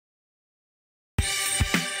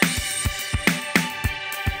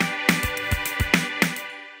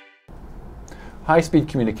high-speed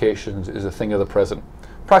communications is a thing of the present.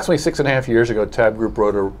 Approximately 6.5 years ago, Tabb Group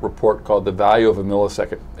wrote a report called The Value of a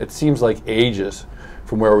Millisecond. It seems like ages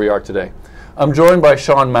from where we are today. I'm joined by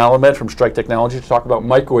Shawn Melamed from Strike Technologies to talk about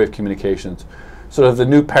microwave communications, sort of the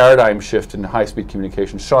new paradigm shift in high-speed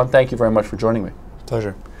communications. Shawn, thank you very much for joining me.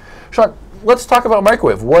 Pleasure. Shawn, let's talk about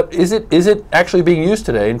microwave. What is it? Is it actually being used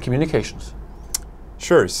today in communications?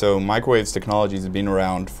 Sure. So microwave technologies have been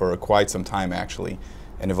around for quite some time, actually,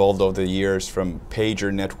 and evolved over the years from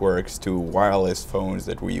pager networks to wireless phones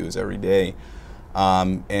that we use every day.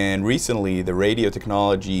 And recently, the radio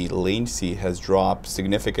technology latency has dropped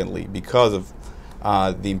significantly because of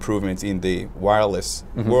the improvements in the wireless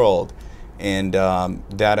world. And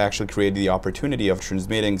that actually created the opportunity of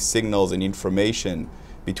transmitting signals and information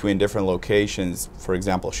between different locations, for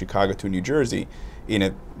example, Chicago to New Jersey, in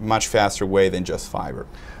a much faster way than just fiber.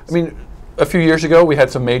 I mean, a few years ago, we had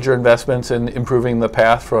some major investments in improving the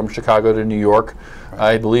path from Chicago to New York.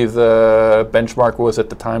 Right. I believe the benchmark was at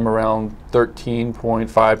the time around 13.5,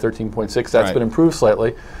 13.6. That's right. been improved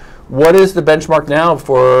slightly. What is the benchmark now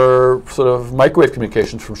for sort of microwave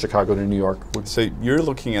communications from Chicago to New York? So you're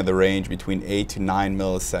looking at the range between 8 to 9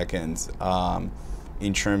 milliseconds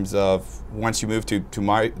in terms of once you move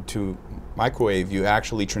to microwave, you're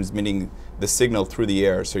actually transmitting the signal through the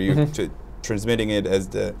air. So you're transmitting it as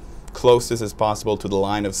the closest as possible to the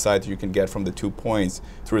line of sight you can get from the 2 points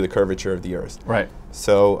through the curvature of the Earth. Right.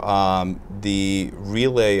 So the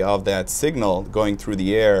relay of that signal going through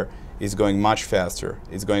the air is going much faster.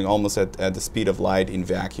 It's going almost at the speed of light in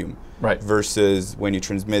vacuum. Right. Versus when you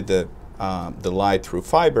transmit the light through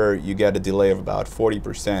fiber, you get a delay of about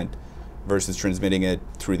 40% versus transmitting it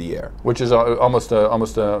through the air. Which is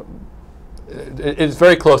it's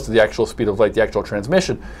very close to the actual speed of light, the actual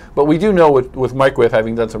transmission. But we do know with microwave,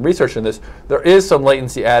 having done some research in this, there is some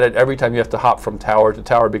latency added every time you have to hop from tower to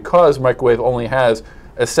tower because microwave only has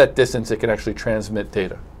a set distance it can actually transmit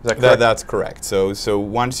data. Is that correct? That's correct. So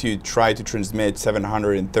once you try to transmit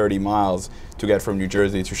 730 miles to get from New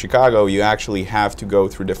Jersey to Chicago, you actually have to go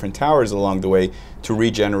through different towers along the way to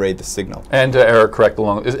regenerate the signal. And to error correct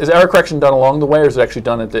along. Is error correction done along the way, or is it actually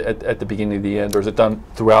done at the beginning of the end, or is it done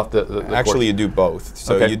throughout the Actually, course? you do both.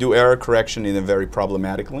 So you do error correction in the very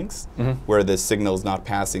problematic links, where the signal is not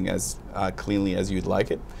passing as cleanly as you'd like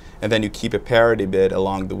it. And then you keep a parity bit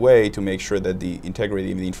along the way to make sure that the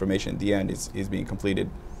integrity of the information at the end is being completed.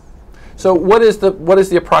 So what is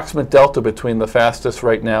the approximate delta between the fastest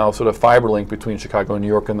right now sort of fiber link between Chicago and New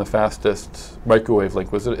York and the fastest microwave link?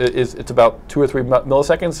 It's about 2 or 3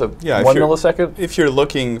 milliseconds, so 1 millisecond? If you're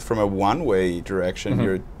looking from a one-way direction,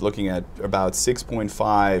 you're looking at about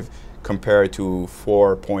 6.5 compared to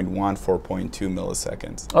 4.1, 4.2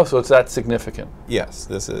 milliseconds. Oh, so it's that significant. Yes,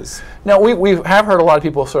 this is. Now, we have heard a lot of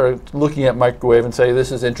people sort of looking at microwave and say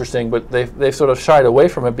this is interesting, but they've sort of shied away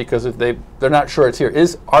from it because they're not sure it's here.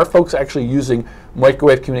 Are folks actually using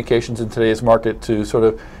microwave communications in today's market to sort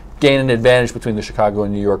of gain an advantage between the Chicago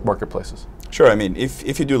and New York marketplaces? Sure. I mean,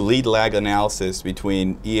 if you do lead lag analysis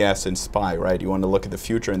between ES and SPY, right, you want to look at the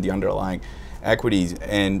future and the underlying equities,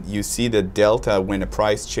 and you see the delta when a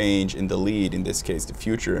price change in the lead, in this case the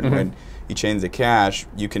future, and when you change the cash,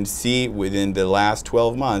 you can see within the last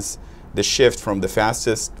 12 months the shift from the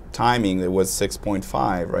fastest timing that was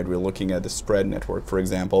 6.5, right? We're looking at the spread network, for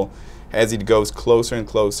example, as it goes closer and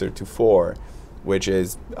closer to 4, which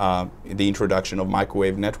is the introduction of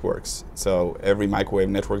microwave networks. So every microwave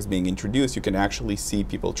network is being introduced, you can actually see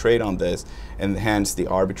people trade on this, and hence the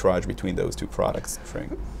arbitrage between those two products.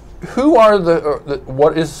 Who are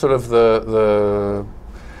what is sort of the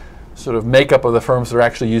sort of makeup of the firms that are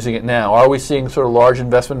actually using it now? Are we seeing sort of large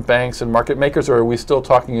investment banks and market makers, or are we still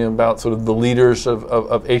talking about sort of the leaders of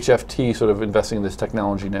HFT sort of investing in this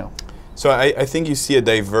technology now? So I think you see a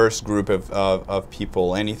diverse group of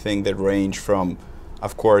people, anything that range from,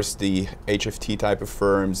 of course, the HFT type of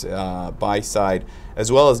firms, buy side,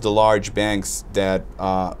 as well as the large banks that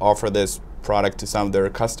offer this product to some of their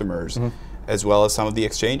customers. As well as some of the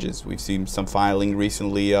exchanges. We've seen some filing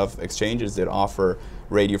recently of exchanges that offer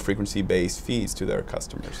radio frequency-based fees to their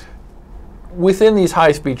customers. Within these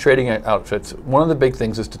high-speed trading outfits, one of the big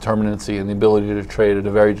things is determinacy and the ability to trade at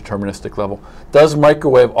a very deterministic level. Does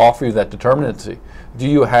microwave offer you that determinacy? Do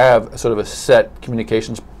you have sort of a set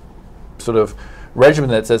communications sort of regimen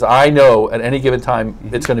that says, I know at any given time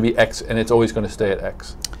it's going to be X and it's always going to stay at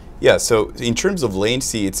X? Yeah, so in terms of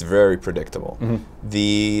latency, it's very predictable.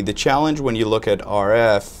 The challenge when you look at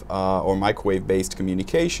RF or microwave-based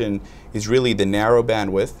communication is really the narrow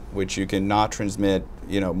bandwidth, which you cannot transmit,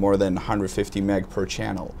 more than 150 meg per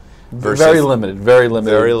channel. Very limited, very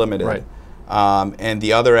limited. Very limited. Right. And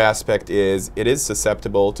the other aspect is it is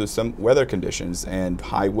susceptible to some weather conditions and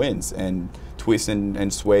high winds and twists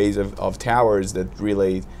and sways of towers that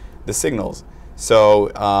relay the signals. So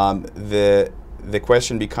the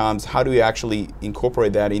question becomes, how do you actually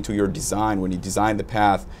incorporate that into your design when you design the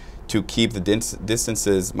path to keep the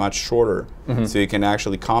distances much shorter, so you can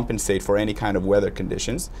actually compensate for any kind of weather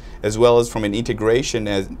conditions, as well as from an integration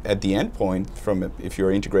at the endpoint, if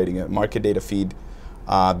you're integrating a market data feed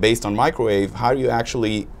based on microwave, how do you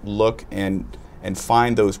actually look and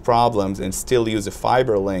find those problems and still use a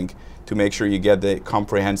fiber link to make sure you get the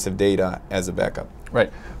comprehensive data as a backup?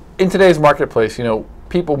 Right. In today's marketplace,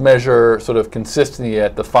 people measure sort of consistency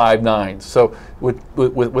at the 5 nines. So with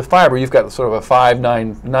fiber, you've got sort of a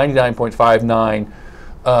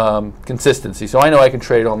 99.59 consistency. So I know I can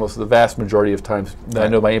trade almost the vast majority of times. Right. I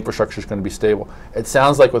know my infrastructure is going to be stable. It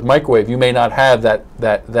sounds like with microwave, you may not have that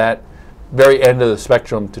very end of the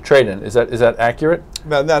spectrum to trade in. Is that accurate?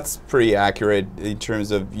 Well, that's pretty accurate in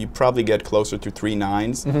terms of you probably get closer to 3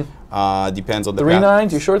 nines. Depends on the 3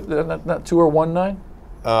 nines. You sure not 2 or 1 9?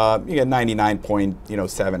 You get 99.7 or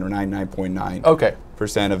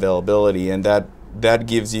 99.9% availability, and that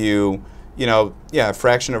gives you a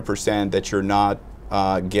fraction of percent that you're not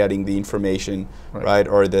getting the information right,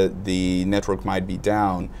 or the network might be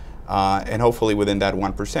down. And hopefully within that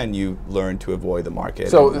 1% you learn to avoid the market.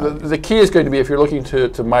 So the key is going to be, if you're looking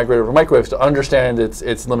to migrate over microwaves, to understand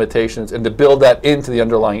its limitations and to build that into the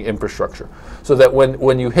underlying infrastructure, so that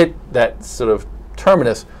when you hit that sort of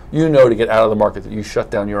terminus, you know to get out of the market, that you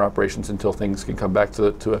shut down your operations until things can come back to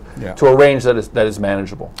a range that is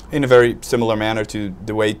manageable. In a very similar manner to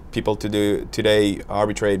the way people today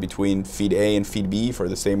arbitrate between feed A and feed B for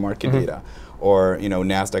the same market data. Or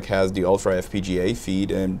NASDAQ has the Ultra FPGA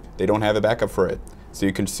feed and they don't have a backup for it. So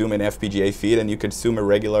you consume an FPGA feed and you consume a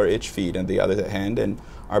regular itch feed on the other hand and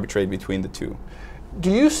arbitrate between the two.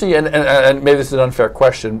 Do you see, and maybe this is an unfair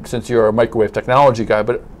question since you're a microwave technology guy,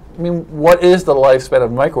 but I mean, what is the lifespan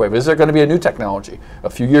of microwave? Is there going to be a new technology?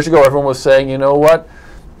 A few years ago, everyone was saying, you know what,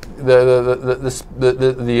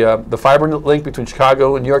 the fiber link between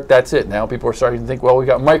Chicago and New York, that's it. Now people are starting to think, well, we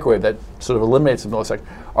got microwave, that sort of eliminates the millisecond.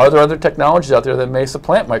 Are there other technologies out there that may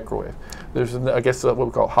supplant microwave? There's, I guess, what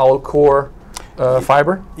we call hollow core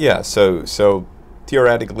fiber. Yeah. So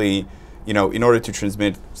theoretically, in order to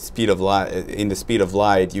transmit speed of light in the speed of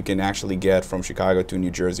light, you can actually get from Chicago to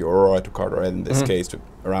New Jersey, or Aurora to Carteret in this case, to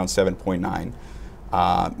around 7.9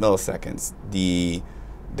 milliseconds.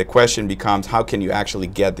 The question becomes, how can you actually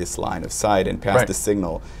get this line of sight and pass the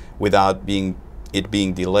signal without it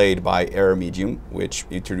being delayed by error medium, which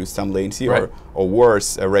introduces some latency, or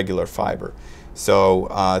worse, a regular fiber. So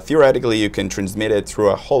theoretically, you can transmit it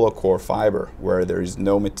through a hollow core fiber where there is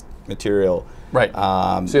no material. Right.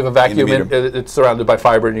 So you have a vacuum, it's surrounded by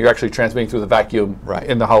fiber, and you're actually transmitting through the vacuum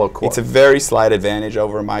in the hollow core. It's a very slight advantage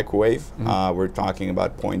over a microwave. We're talking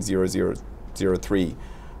about 0.0003.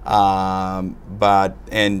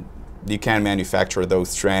 And you can manufacture those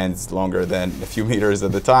strands longer than a few meters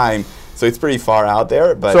at a time, so it's pretty far out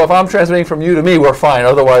there. But so if I'm transmitting from you to me, we're fine.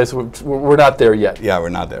 Otherwise, we're not there yet. Yeah, we're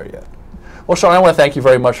not there yet. Well, Shawn, I want to thank you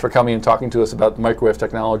very much for coming and talking to us about microwave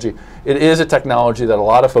technology. It is a technology that a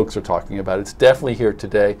lot of folks are talking about. It's definitely here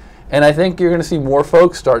today, and I think you're going to see more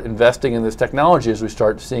folks start investing in this technology as we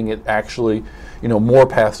start seeing it actually, more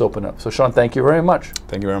paths open up. So, Shawn, thank you very much.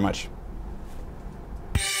 Thank you very much.